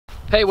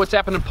Hey, what's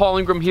happening? Paul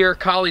Ingram here,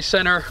 Collie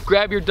Center.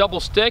 Grab your double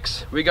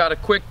sticks. We got a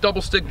quick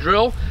double stick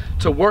drill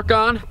to work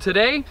on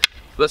today.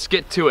 Let's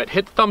get to it.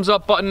 Hit the thumbs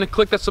up button and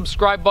click that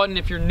subscribe button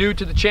if you're new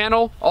to the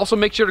channel. Also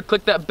make sure to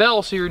click that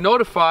bell so you're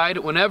notified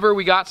whenever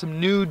we got some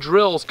new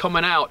drills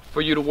coming out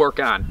for you to work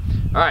on.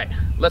 All right,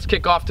 let's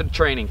kick off to the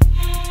training.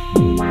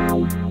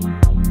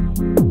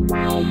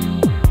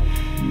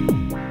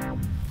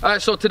 All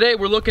right, so today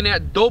we're looking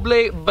at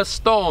doble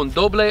baston,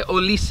 doble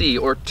ulisi,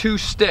 or two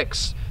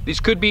sticks. These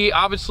could be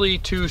obviously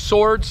two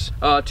swords,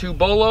 two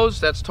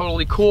bolos, that's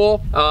totally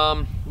cool.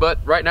 But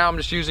right now I'm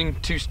just using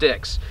two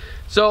sticks.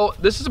 So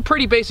this is a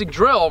pretty basic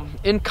drill.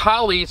 In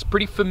Collie, it's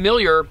pretty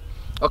familiar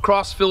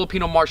across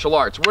Filipino martial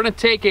arts. We're gonna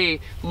take a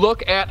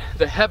look at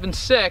the Heaven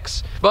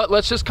Six, but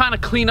let's just kind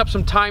of clean up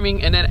some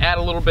timing and then add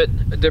a little bit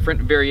a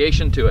different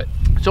variation to it.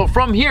 So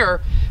from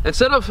here,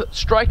 instead of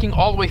striking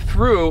all the way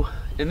through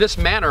in this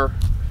manner,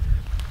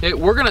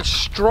 we're gonna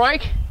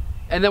strike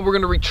and then we're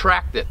gonna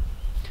retract it.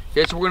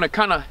 Okay, so we're gonna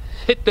kind of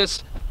hit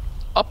this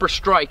upper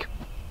strike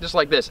just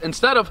like this.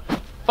 Instead of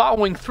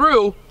following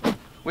through,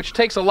 which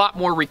takes a lot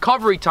more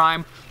recovery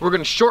time, we're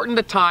gonna shorten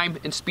the time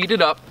and speed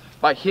it up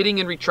by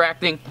hitting and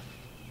retracting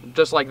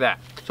just like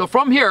that. So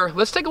from here,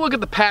 let's take a look at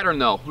the pattern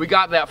though. We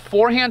got that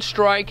forehand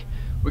strike,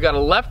 we got a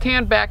left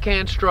hand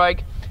backhand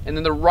strike, and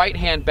then the right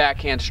hand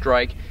backhand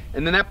strike,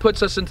 and then that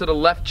puts us into the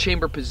left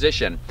chamber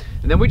position.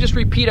 And then we just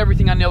repeat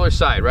everything on the other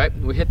side, right?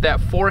 We hit that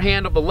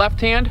forehand of the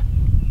left hand,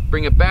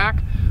 bring it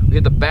back, we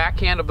hit the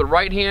backhand of the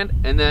right hand,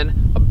 and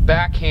then a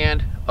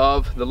backhand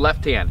of the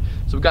left hand.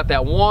 So we've got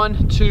that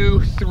 1, 2,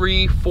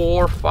 3,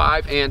 4,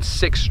 5, and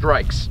 6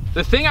 strikes.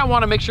 The thing I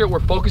want to make sure we're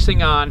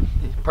focusing on,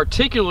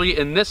 particularly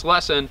in this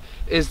lesson,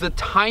 is the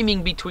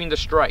timing between the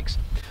strikes.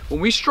 When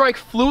we strike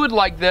fluid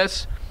like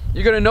this,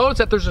 you're going to notice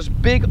that there's this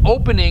big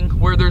opening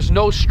where there's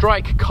no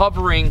strike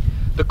covering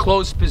the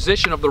closed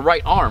position of the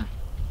right arm.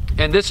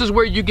 And this is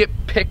where you get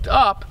picked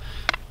up,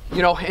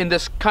 you know, in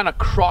this kind of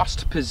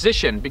crossed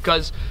position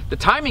because the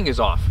timing is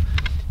off.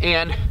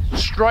 And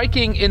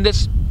striking in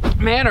this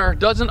manner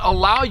doesn't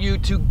allow you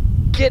to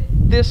get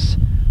this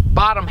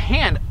bottom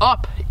hand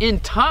up in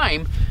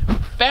time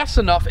fast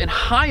enough and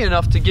high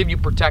enough to give you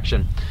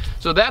protection.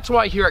 So that's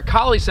why here at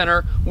Collie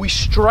Center, we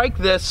strike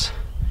this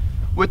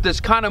with this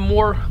kind of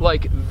more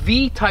like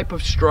V type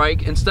of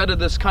strike instead of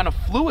this kind of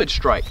fluid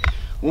strike.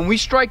 When we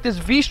strike this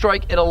V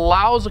strike, it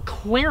allows a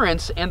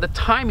clearance and the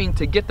timing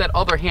to get that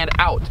other hand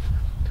out.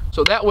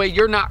 So that way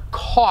you're not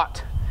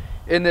caught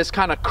in this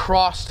kind of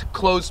crossed,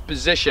 closed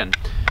position.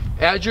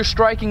 As you're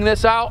striking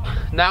this out,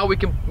 now we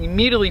can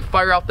immediately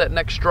fire out that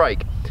next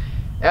strike.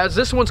 As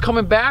this one's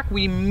coming back,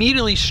 we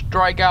immediately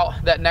strike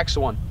out that next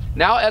one.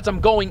 Now as I'm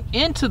going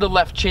into the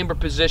left chamber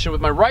position with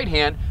my right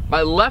hand,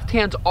 my left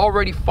hand's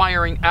already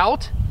firing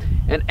out.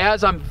 And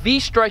as I'm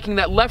V striking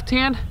that left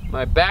hand,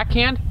 my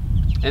backhand,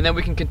 and then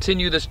we can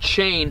continue this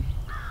chain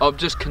of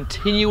just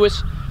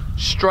continuous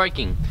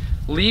striking,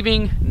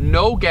 leaving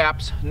no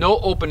gaps, no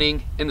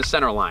opening in the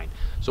center line.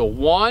 So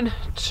 1,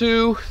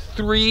 2,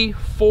 3,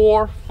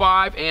 4,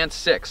 5, and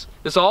 6.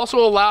 This also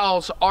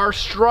allows our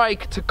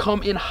strike to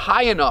come in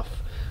high enough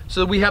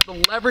so that we have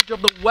the leverage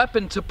of the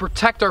weapon to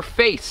protect our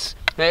face,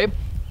 okay?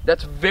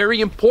 That's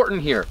very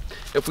important here.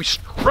 If we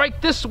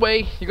strike this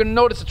way, you're gonna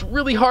notice it's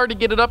really hard to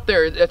get it up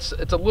there. It's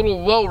a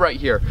little low right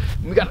here.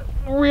 We gotta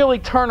really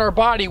turn our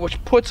body,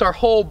 which puts our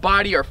whole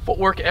body, our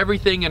footwork,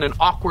 everything in an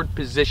awkward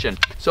position.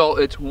 So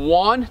it's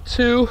 1,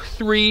 2,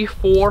 3,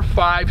 4,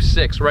 5,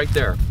 6 right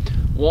there.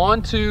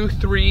 1, 2,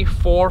 3,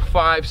 4,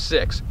 5,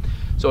 6.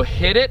 So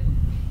hit it,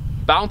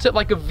 bounce it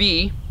like a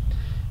V,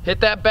 hit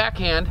that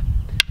backhand,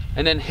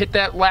 and then hit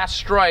that last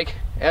strike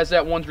as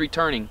that one's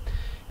returning.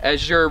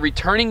 As you're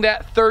returning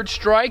that third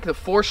strike, the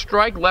fourth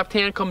strike, left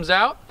hand comes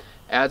out.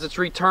 As it's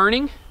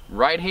returning,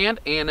 right hand,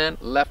 and then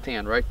left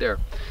hand right there.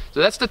 So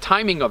that's the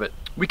timing of it.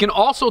 We can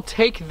also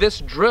take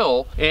this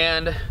drill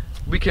and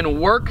we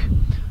can work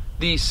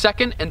the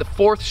second and the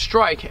fourth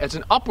strike as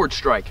an upward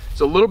strike.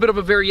 It's a little bit of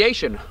a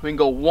variation. We can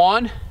go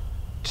 1,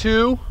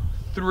 2,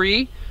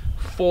 3,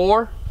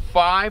 4,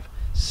 5,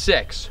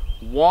 6.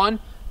 1,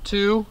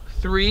 2,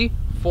 3,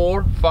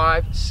 4,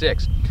 5,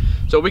 6.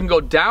 So we can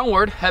go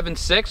downward, Heaven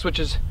Six, which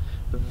is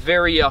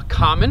very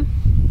common,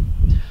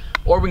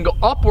 or we can go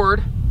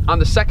upward on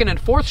the second and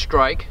fourth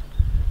strike,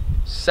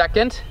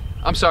 second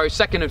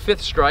and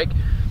fifth strike,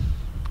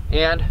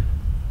 and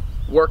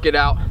work it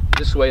out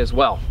this way as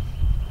well.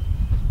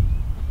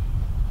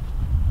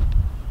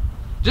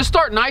 Just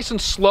start nice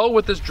and slow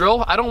with this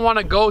drill. I don't want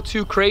to go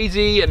too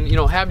crazy and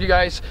have you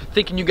guys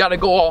thinking you got to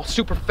go all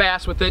super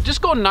fast with it.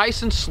 Just go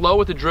nice and slow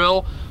with the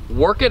drill.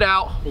 Work it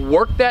out.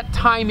 Work that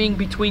timing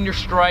between your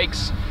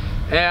strikes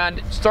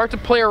and start to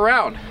play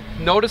around.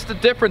 Notice the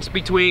difference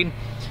between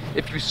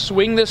if you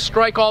swing this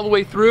strike all the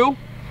way through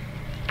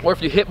or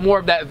if you hit more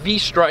of that V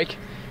strike,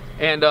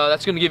 and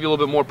that's going to give you a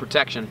little bit more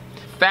protection.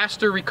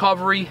 Faster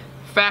recovery,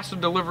 faster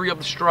delivery of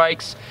the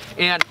strikes,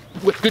 and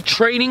with good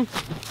training,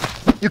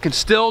 you can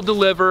still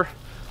deliver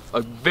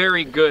a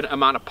very good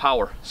amount of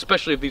power,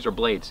 especially if these are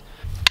blades.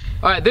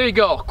 All right, there you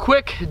go.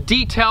 Quick,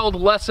 detailed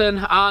lesson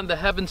on the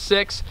Heaven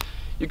 6.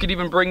 You could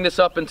even bring this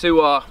up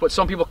into what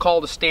some people call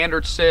the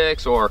standard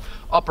 6 or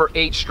upper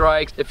 8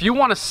 strikes. If you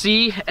want to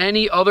see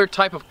any other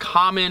type of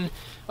common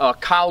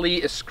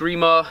Kali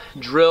Escrima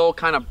drill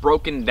kind of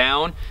broken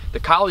down the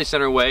Kali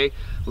Center way,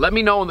 let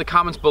me know in the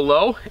comments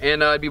below,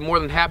 and I'd be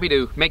more than happy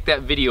to make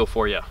that video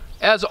for you.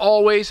 As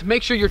always,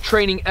 make sure you're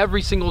training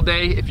every single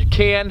day. If you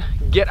can,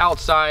 get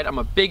outside. I'm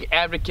a big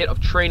advocate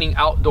of training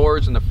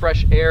outdoors in the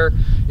fresh air,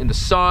 in the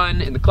sun,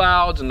 in the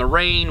clouds, in the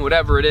rain,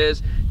 whatever it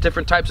is,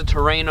 different types of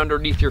terrain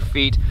underneath your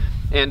feet.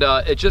 And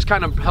it just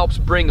kind of helps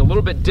bring a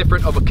little bit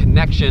different of a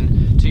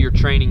connection to your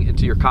training and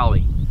to your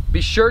Kali. Be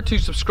sure to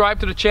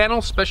subscribe to the channel,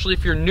 especially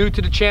if you're new to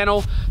the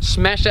channel.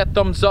 Smash that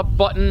thumbs up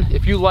button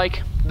if you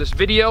like this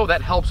video.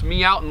 That helps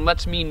me out and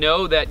lets me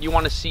know that you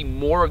want to see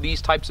more of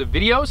these types of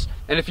videos.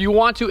 And if you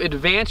want to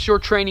advance your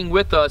training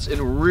with us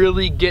and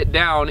really get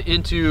down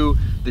into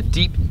the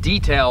deep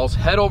details,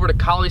 head over to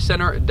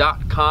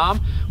KaliCenter.com,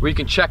 where you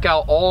can check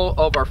out all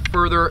of our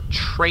further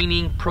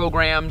training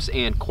programs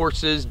and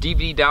courses,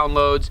 DVD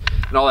downloads,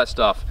 and all that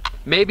stuff.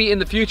 Maybe in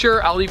the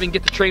future, I'll even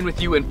get to train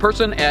with you in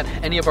person at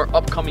any of our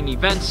upcoming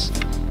events.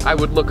 I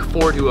would look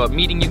forward to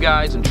meeting you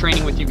guys and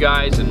training with you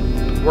guys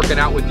and working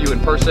out with you in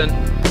person.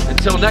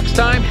 Until next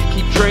time,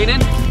 keep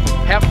training,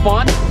 have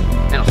fun,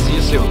 and I'll see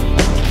you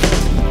soon.